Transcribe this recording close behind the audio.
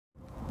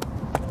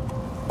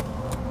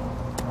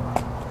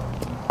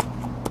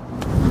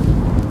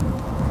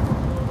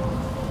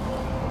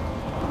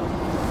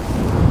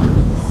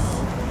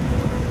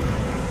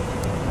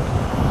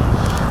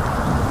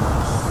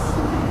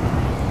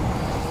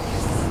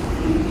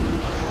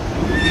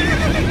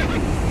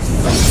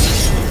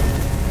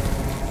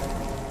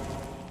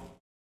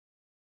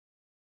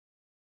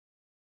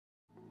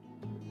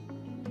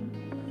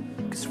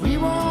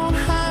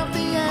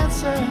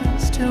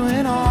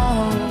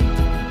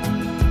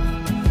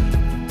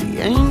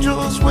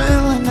angels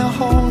willing to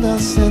hold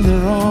us in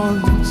their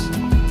arms.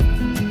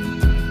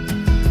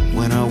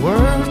 When our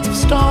words of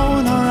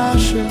stone are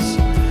ashes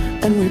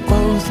and we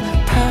both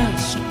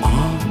passed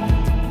on,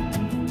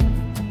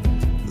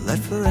 let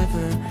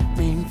forever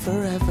mean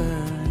forever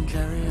and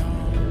carry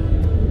on.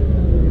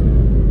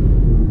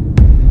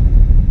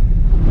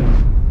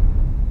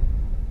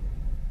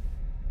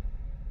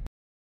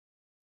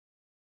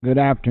 Good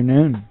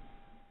afternoon.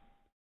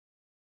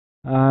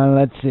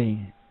 Let's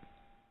see.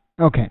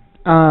 Okay.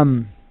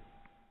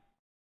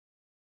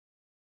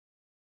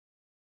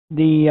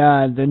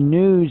 The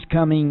news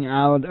coming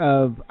out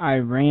of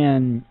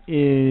Iran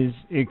is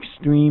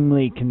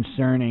extremely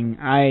concerning.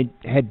 I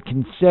had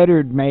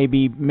considered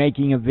maybe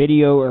making a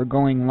video or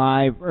going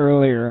live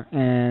earlier,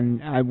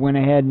 and I went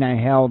ahead and I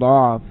held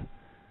off.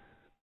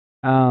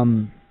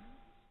 I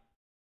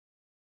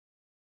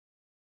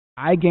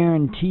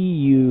guarantee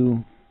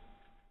you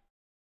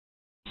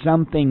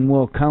something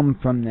will come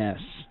from this.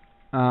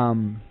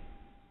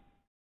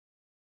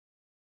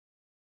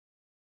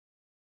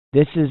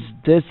 This is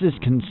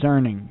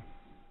concerning.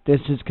 This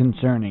is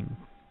concerning.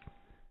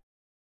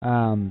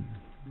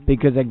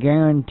 Because I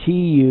guarantee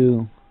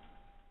you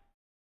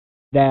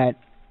that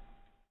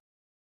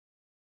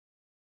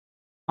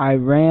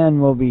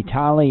Iran will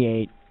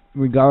retaliate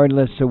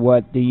regardless of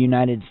what the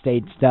United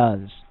States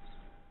does.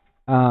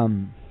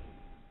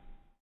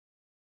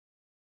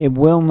 It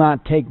will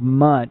not take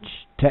much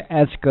to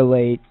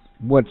escalate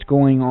what's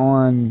going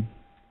on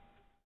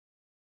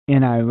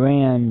in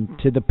Iran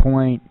to the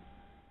point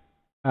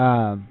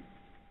to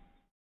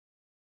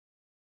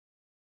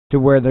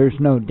where there's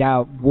no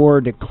doubt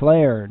war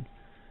declared.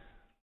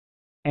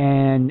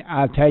 And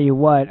I'll tell you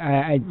what,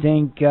 I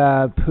think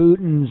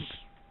Putin's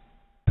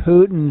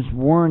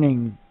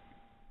warning,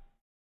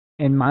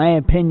 in my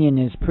opinion,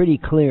 is pretty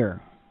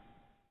clear.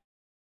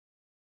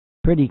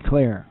 Pretty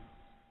clear.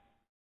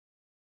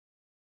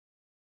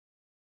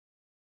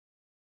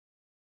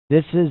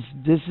 This is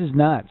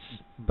nuts,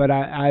 but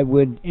I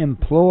would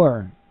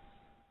implore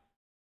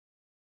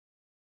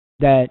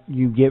that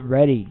you get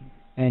ready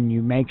and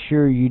you make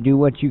sure you do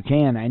what you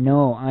can. I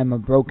know I'm a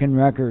broken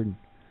record.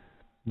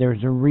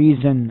 There's a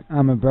reason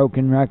I'm a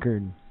broken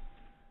record.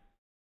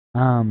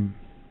 Start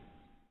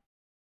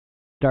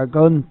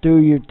going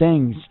through your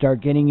things. Start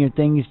getting your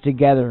things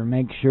together.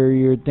 Make sure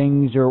your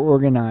things are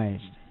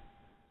organized.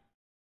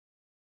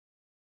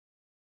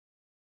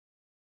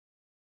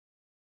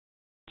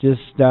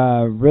 Just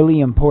really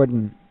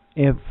important.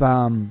 If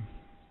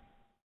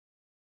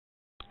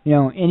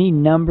any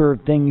number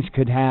of things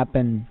could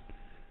happen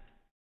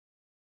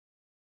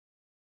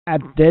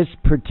at this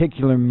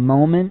particular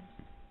moment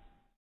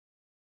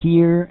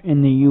here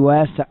in the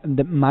U.S.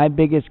 My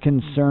biggest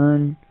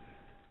concern,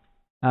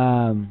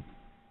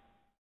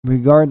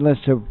 regardless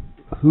of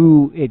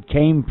who it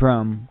came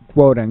from,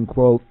 quote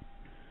unquote,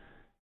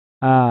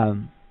 a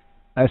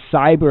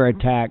cyber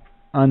attack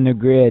on the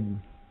grid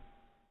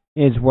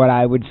is what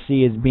I would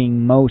see as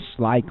being most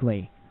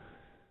likely.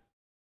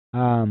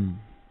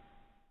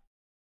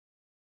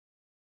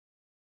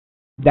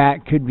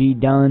 That could be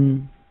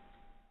done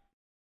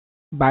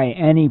by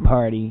any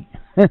party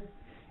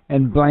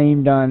and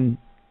blamed on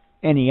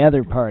any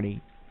other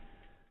party.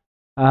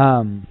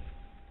 I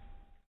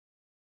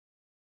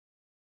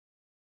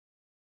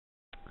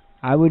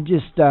would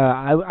just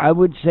I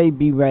would say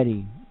be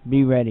ready,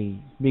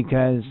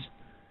 because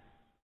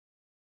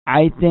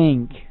I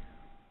think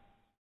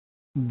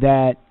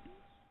that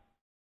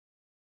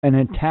an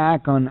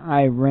attack on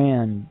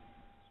Iran,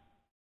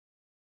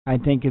 I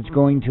think it's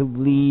going to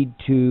lead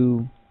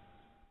to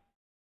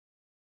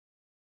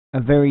a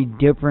very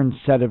different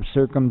set of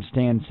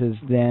circumstances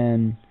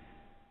than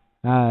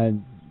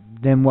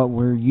what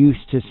we're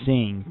used to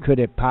seeing. Could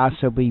it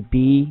possibly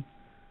be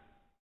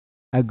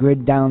a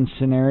grid down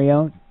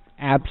scenario?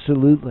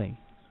 Absolutely.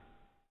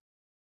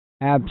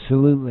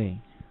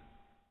 Absolutely.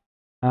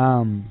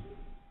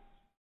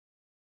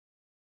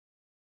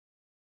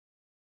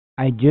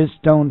 I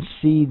just don't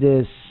see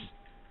this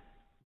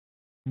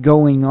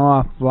going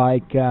off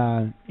like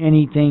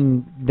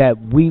anything that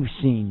we've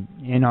seen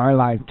in our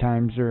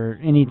lifetimes or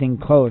anything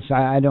close.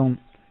 I don't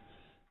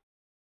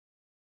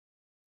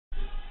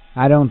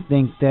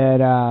think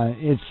that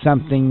it's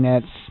something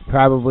that's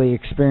probably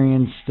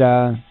experienced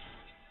by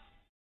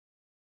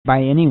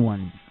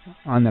anyone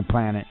on the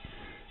planet,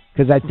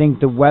 because I think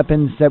the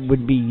weapons that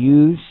would be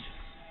used,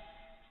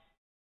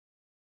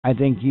 I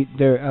think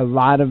a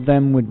lot of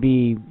them would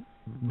be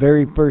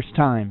very first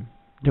time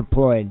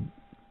deployed.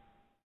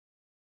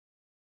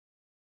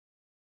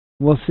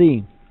 We'll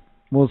see.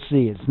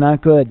 It's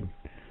not good.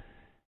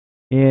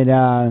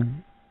 I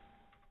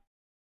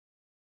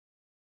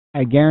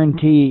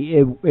guarantee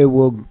it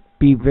will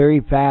be very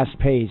fast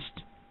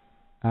paced.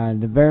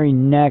 The very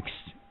next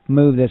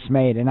move that's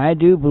made, and I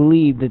do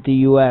believe that the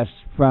U.S.,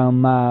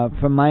 from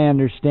my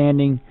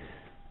understanding,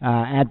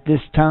 at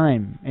this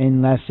time,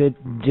 unless it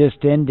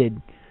just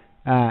ended,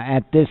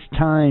 at this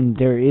time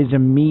there is a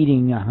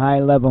meeting, a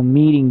high-level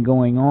meeting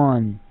going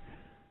on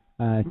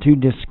to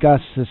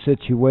discuss the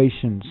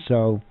situation.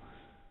 So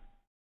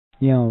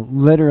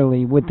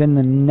literally within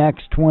the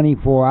next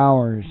 24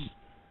 hours,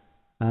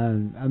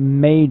 a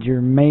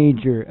major,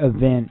 major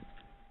event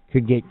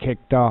could get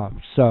kicked off.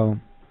 So,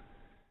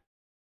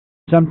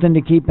 something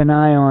to keep an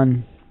eye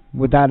on,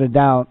 without a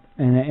doubt.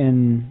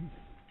 And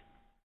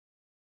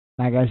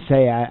like I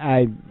say,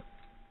 I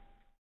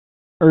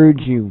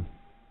urge you,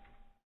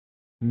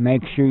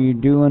 make sure you're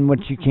doing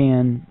what you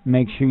can.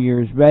 Make sure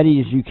you're as ready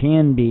as you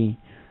can be,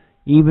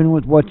 even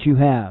with what you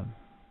have.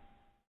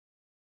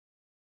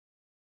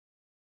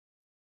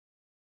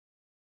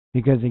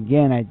 Because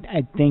again,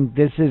 I think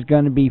this is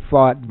going to be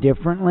fought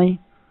differently.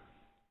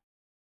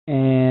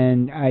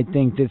 And I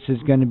think this is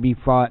going to be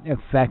fought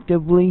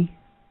effectively,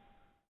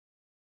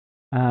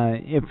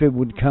 if it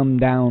would come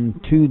down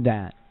to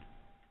that.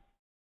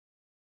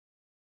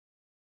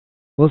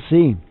 We'll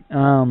see.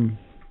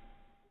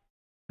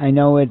 I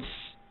know it's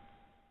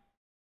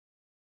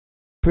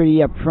pretty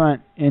upfront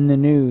in the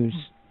news.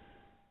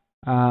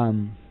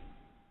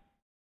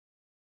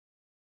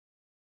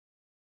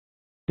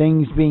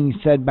 Things being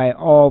said by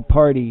all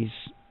parties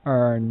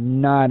are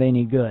not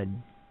any good.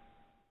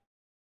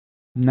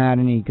 Not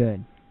any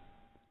good.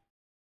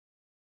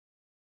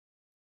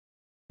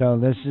 So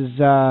this is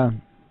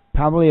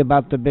probably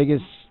about the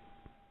biggest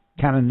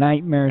kind of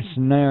nightmare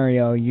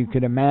scenario you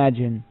could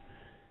imagine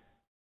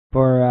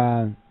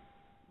for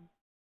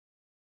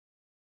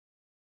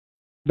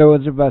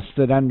those of us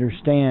that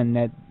understand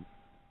that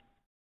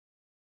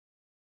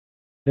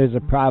there's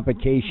a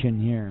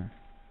provocation here.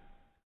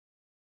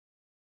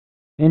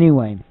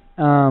 Anyway,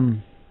 I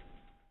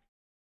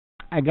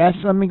guess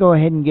let me go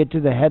ahead and get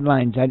to the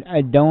headlines.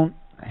 I don't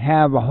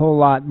have a whole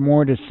lot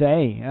more to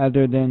say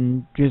other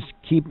than just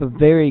keep a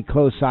very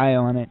close eye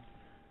on it.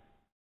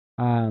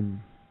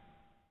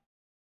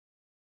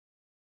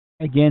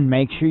 Again,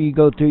 make sure you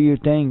go through your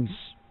things.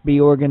 Be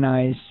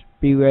organized.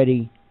 Be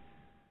ready.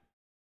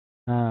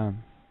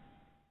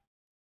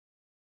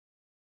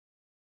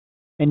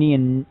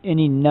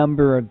 Any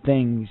number of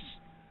things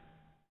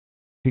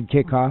could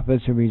kick off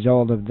as a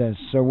result of this.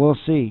 So we'll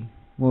see.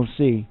 We'll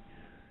see.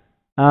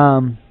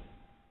 All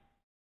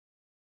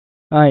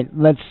right,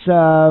 let's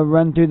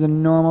run through the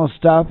normal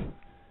stuff.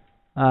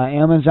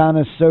 Amazon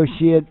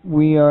Associate,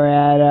 we are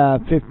at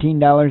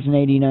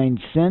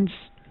 $15.89.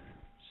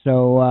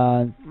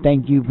 So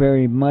thank you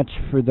very much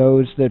for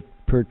those that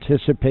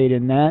participate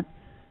in that.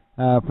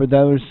 For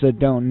those that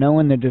don't know,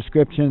 in the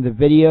description of the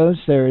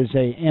videos, there is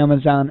a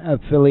Amazon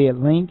affiliate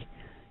link.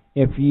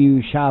 If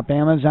you shop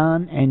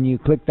Amazon and you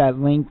click that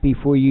link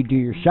before you do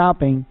your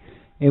shopping,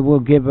 it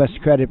will give us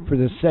credit for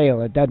the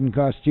sale. It doesn't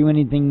cost you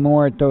anything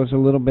more. It goes a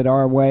little bit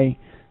our way,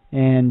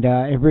 and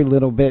every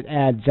little bit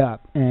adds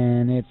up,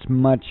 and it's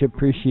much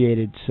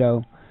appreciated.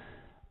 So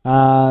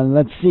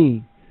let's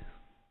see.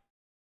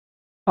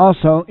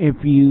 Also,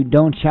 if you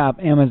don't shop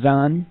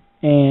Amazon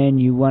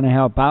and you want to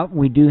help out,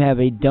 we do have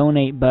a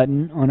donate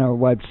button on our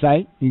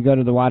website. You go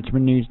to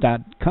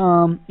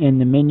thewatchmannews.com. In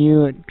the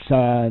menu, it's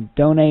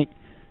donate.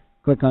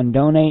 Click on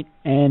donate,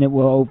 and it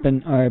will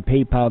open our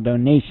PayPal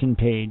donation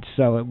page.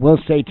 So it will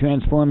say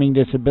Transforming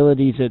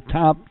Disabilities at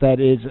top. That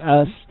is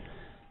us.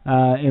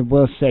 It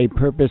will say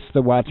Purpose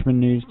the Watchman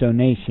News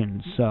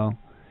donations. So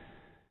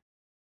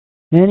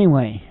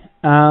anyway,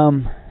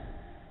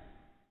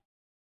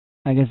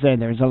 like I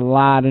said, there's a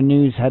lot of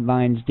news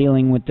headlines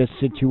dealing with this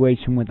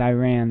situation with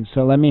Iran.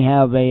 So let me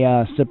have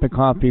a sip of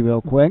coffee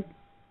real quick.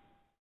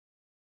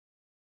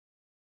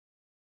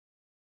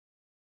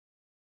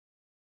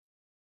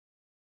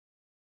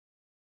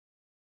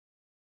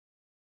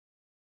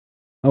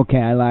 Okay,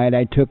 I lied.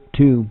 I took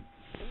two.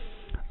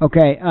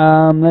 Okay,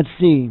 let's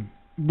see.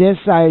 This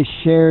I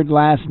shared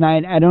last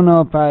night. I don't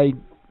know if I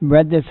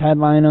read this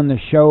headline on the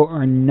show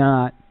or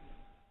not.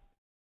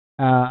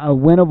 A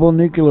winnable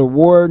nuclear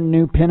war,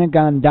 new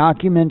Pentagon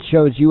document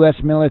shows U.S.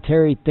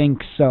 military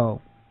thinks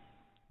so.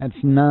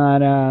 That's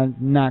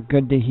not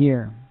good to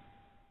hear.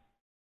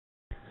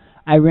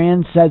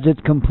 Iran says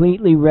it's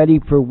completely ready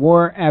for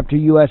war after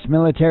U.S.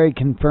 military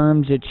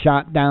confirms it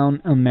shot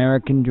down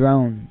American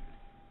drone.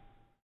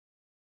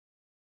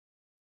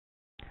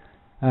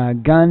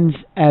 Guns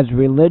as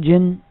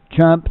religion.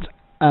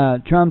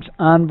 Trump's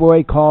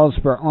envoy calls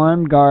for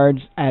armed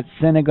guards at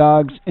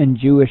synagogues and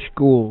Jewish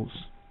schools.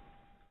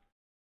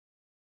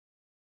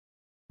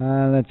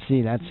 Let's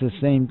see, that's the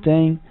same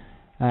thing.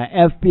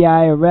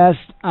 FBI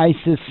arrest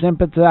ISIS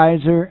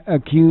sympathizer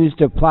accused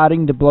of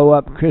plotting to blow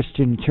up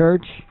Christian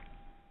church.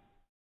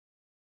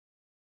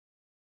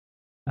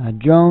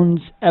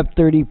 Drones,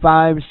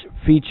 F-35s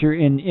feature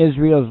in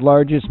Israel's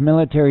largest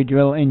military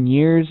drill in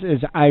years as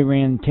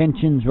Iran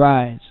tensions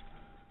rise.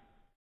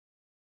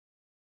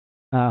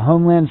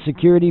 Homeland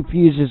Security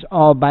fuses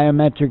all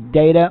biometric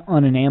data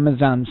on an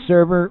Amazon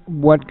server.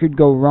 What could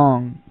go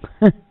wrong?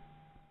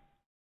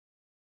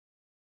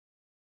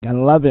 Gotta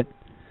love it.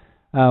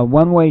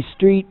 One-way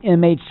street,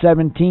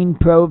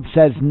 MH17 probe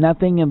says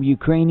nothing of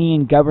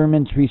Ukrainian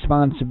government's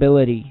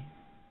responsibility.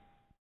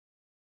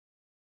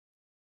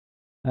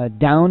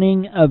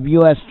 Downing of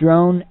U.S.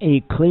 drone,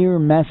 a clear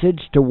message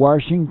to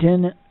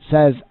Washington,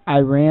 says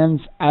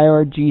Iran's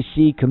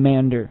IRGC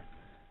commander.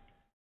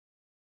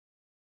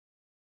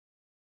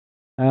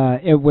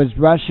 It was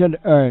Russia,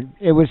 or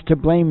it was to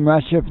blame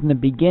Russia from the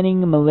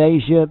beginning.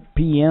 Malaysia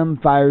PM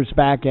fires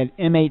back at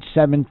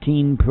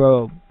MH17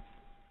 probe.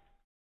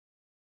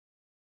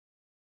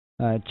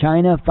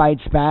 China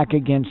fights back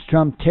against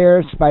Trump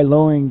tariffs by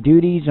lowering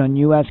duties on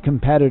U.S.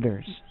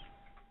 competitors.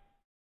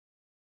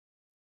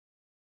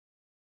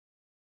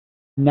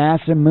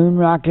 NASA moon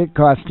rocket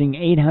costing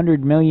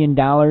 $800 million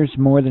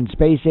more than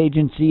space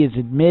agency is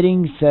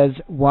admitting, says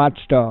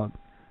Watchdog.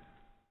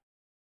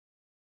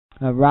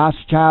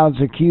 Rothschilds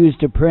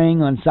accused of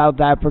preying on South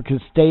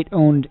Africa's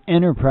state-owned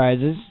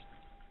enterprises.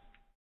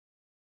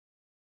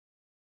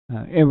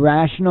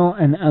 Irrational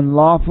and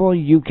unlawful,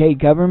 UK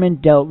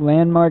government dealt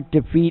landmark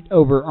defeat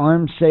over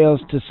arms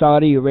sales to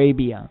Saudi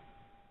Arabia.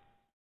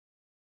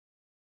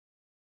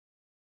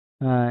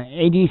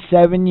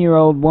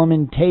 87-year-old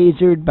woman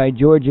tasered by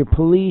Georgia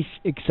police,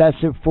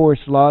 excessive force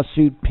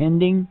lawsuit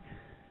pending.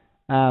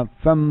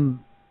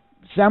 From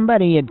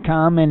somebody had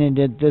commented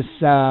that this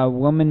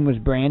woman was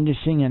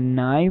brandishing a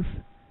knife.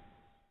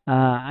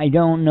 I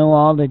don't know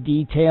all the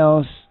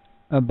details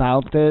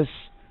about this.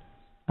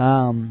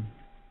 I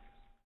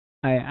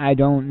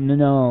don't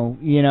know.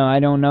 I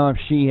don't know if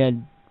she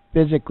had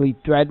physically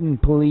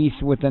threatened police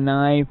with a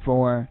knife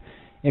or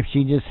if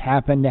she just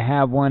happened to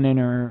have one in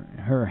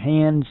her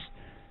hands.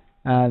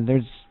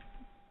 There's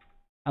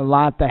a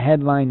lot the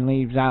headline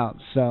leaves out,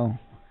 so...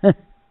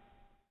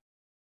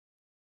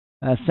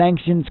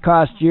 sanctions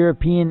cost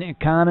European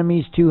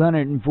economies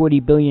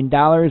 $240 billion,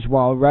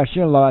 while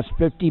Russia lost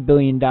 $50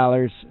 billion,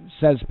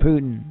 says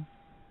Putin.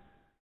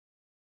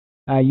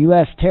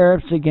 U.S.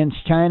 tariffs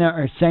against China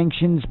are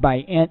sanctions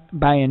by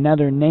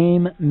another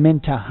name,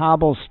 meant to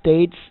hobble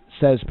states,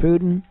 says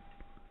Putin.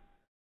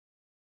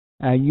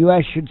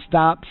 U.S. should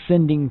stop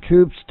sending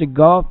troops to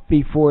Gulf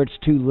before it's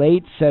too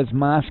late, says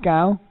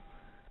Moscow.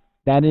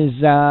 That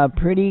is a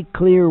pretty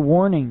clear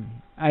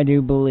warning, I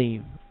do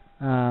believe.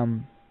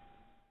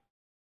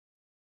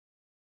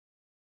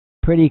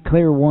 Pretty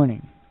clear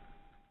warning.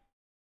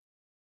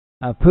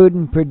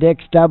 Putin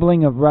predicts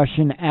doubling of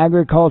Russian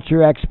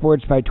agriculture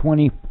exports by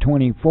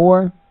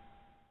 2024.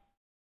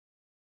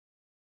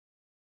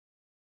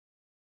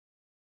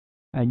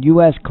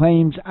 U.S.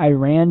 claims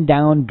Iran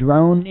downed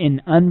drone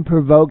in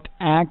unprovoked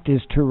act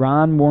as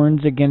Tehran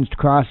warns against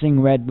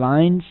crossing red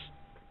lines.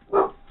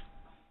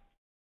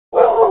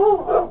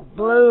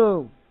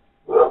 Blue.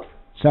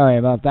 Sorry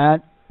about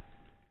that.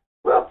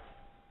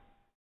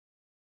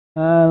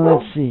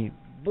 Let's see.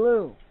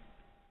 Blue.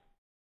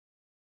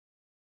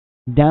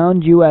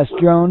 Downed U.S.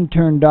 drone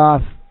turned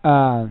off.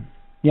 Downed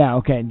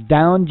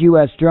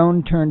U.S.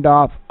 drone turned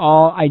off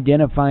all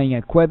identifying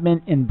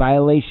equipment in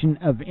violation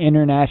of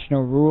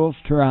international rules,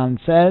 Tehran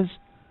says.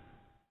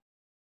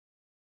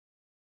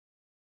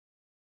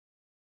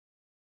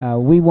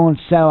 We won't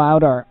sell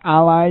out our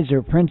allies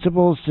or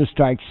principles to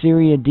strike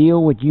Syria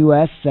deal with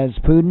U.S., says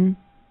Putin.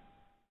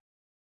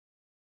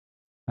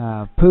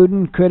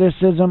 Putin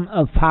criticism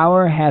of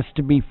power has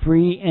to be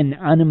free and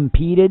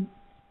unimpeded.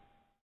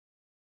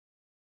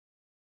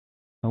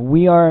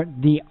 We are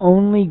the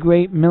only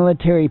great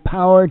military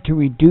power to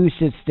reduce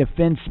its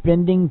defense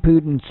spending,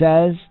 Putin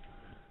says.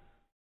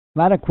 A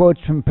lot of quotes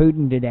from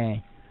Putin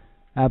today.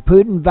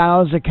 Putin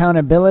vows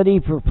accountability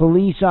for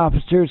police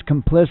officers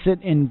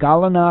complicit in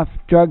Galanov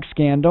drug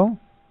scandal.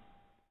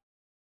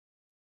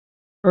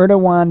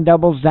 Erdogan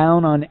doubles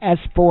down on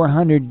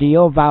S-400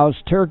 deal, vows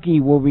Turkey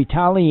will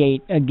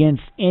retaliate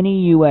against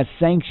any U.S.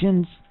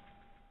 sanctions.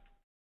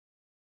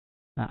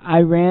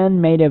 Iran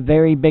made a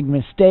very big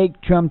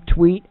mistake, Trump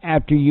tweet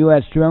after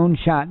U.S. drone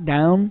shot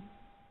down.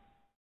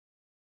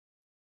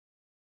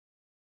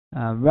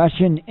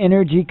 Russian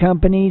energy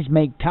companies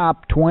make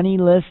top 20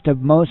 list of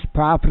most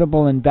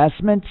profitable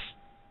investments.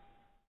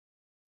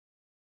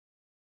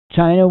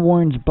 China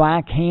warns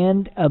Black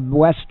Hand of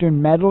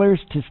Western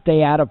meddlers to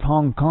stay out of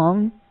Hong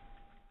Kong.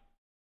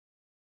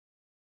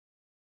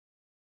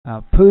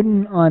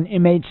 Putin on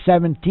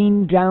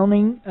MH17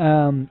 downing.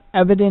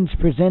 Evidence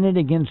presented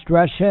against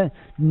Russia.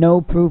 No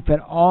proof at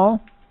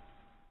all.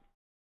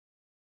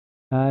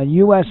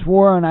 U.S.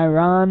 war on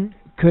Iran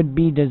could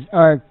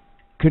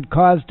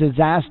cause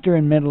disaster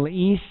in Middle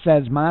East,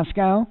 says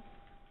Moscow.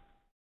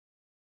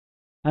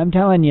 I'm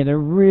telling you, they're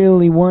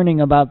really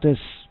warning about this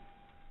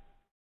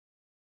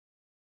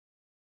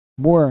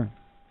war.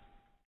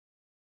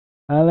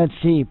 Let's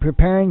see.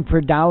 Preparing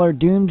for dollar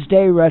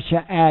doomsday,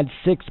 Russia adds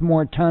 6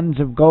 more tons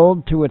of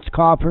gold to its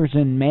coffers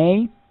in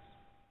May.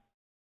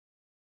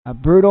 A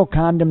brutal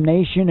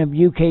condemnation of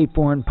UK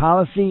foreign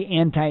policy.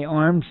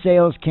 Anti-arms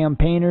sales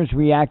campaigners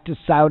react to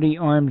Saudi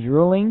arms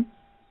ruling.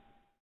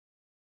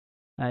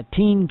 A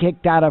teen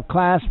kicked out of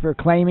class for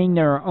claiming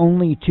there are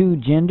only 2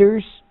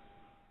 genders.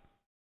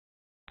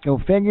 Go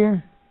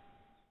figure.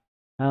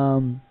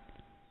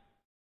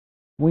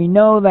 We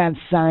know that's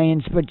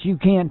science, but you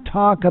can't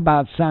talk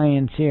about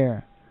science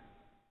here.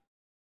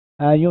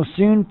 You'll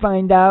soon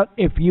find out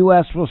if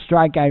U.S. will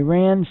strike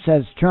Iran,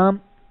 says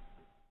Trump.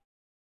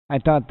 I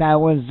thought that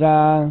was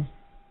a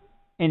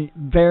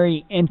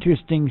very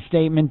interesting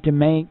statement to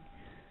make.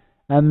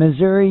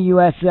 Missouri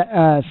U.S.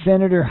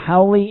 Senator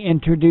Hawley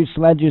introduced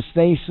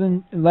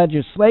legislations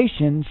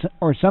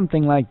or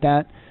something like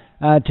that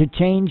to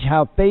change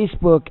how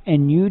Facebook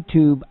and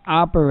YouTube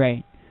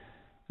operate.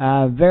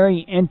 Very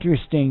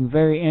interesting,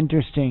 very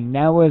interesting.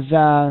 That was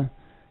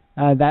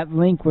that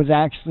link was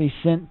actually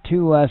sent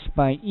to us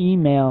by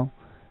email.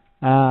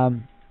 I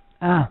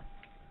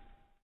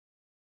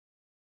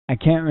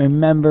can't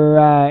remember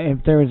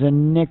if there was a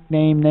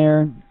nickname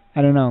there.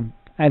 I don't know.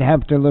 I'd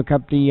have to look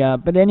up the...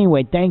 but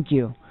anyway, thank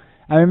you.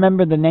 I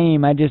remember the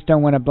name. I just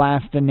don't want to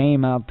blast the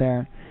name out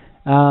there.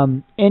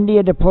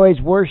 India deploys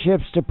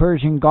warships to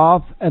Persian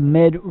Gulf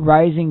amid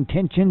rising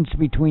tensions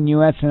between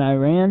U.S. and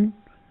Iran.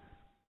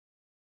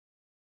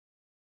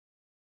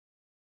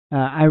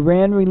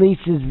 Iran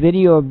releases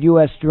video of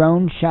U.S.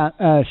 drone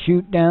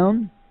shoot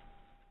down.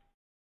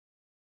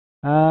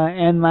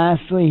 And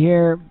lastly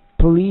here,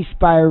 police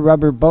fire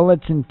rubber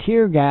bullets and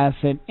tear gas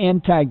at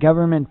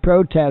anti-government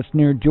protest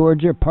near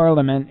Georgia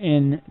Parliament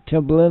in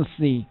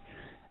Tbilisi.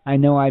 I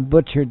know I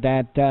butchered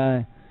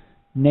that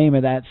name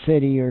of that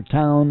city or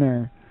town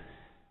or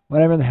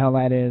whatever the hell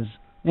that is.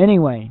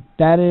 Anyway,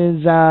 that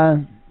is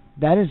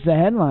the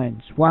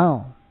headlines.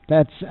 Wow,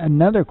 that's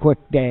another quick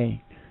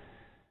day.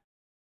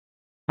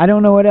 I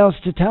don't know what else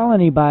to tell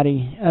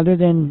anybody other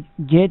than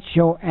get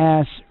your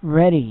ass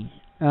ready.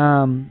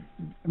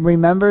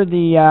 Remember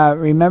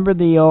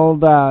the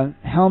old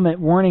helmet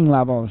warning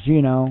levels.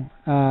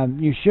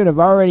 You should have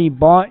already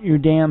bought your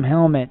damn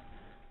helmet.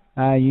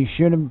 You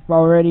should have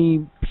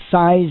already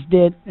sized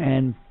it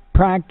and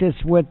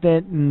practiced with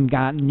it and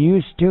gotten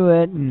used to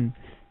it and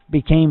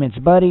became its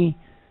buddy.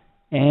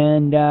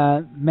 And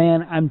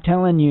man, I'm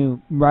telling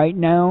you right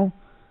now,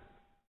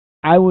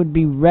 I would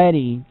be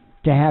ready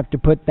to have to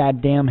put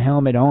that damn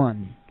helmet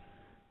on.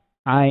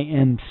 I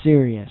am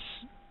serious.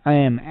 I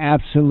am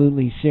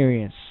absolutely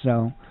serious.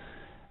 So,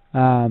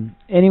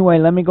 anyway,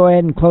 let me go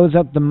ahead and close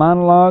up the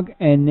monologue,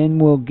 and then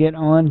we'll get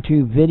on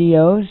to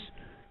videos.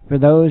 For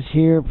those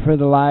here for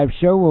the live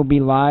show, we'll be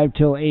live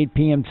till 8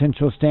 p.m.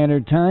 Central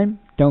Standard Time.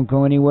 Don't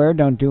go anywhere.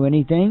 Don't do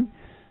anything.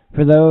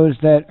 For those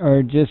that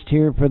are just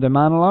here for the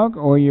monologue,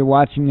 or you're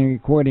watching the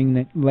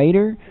recording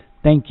later,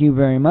 thank you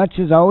very much.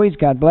 As always,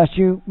 God bless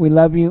you. We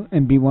love you,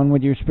 and be one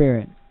with your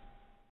spirit.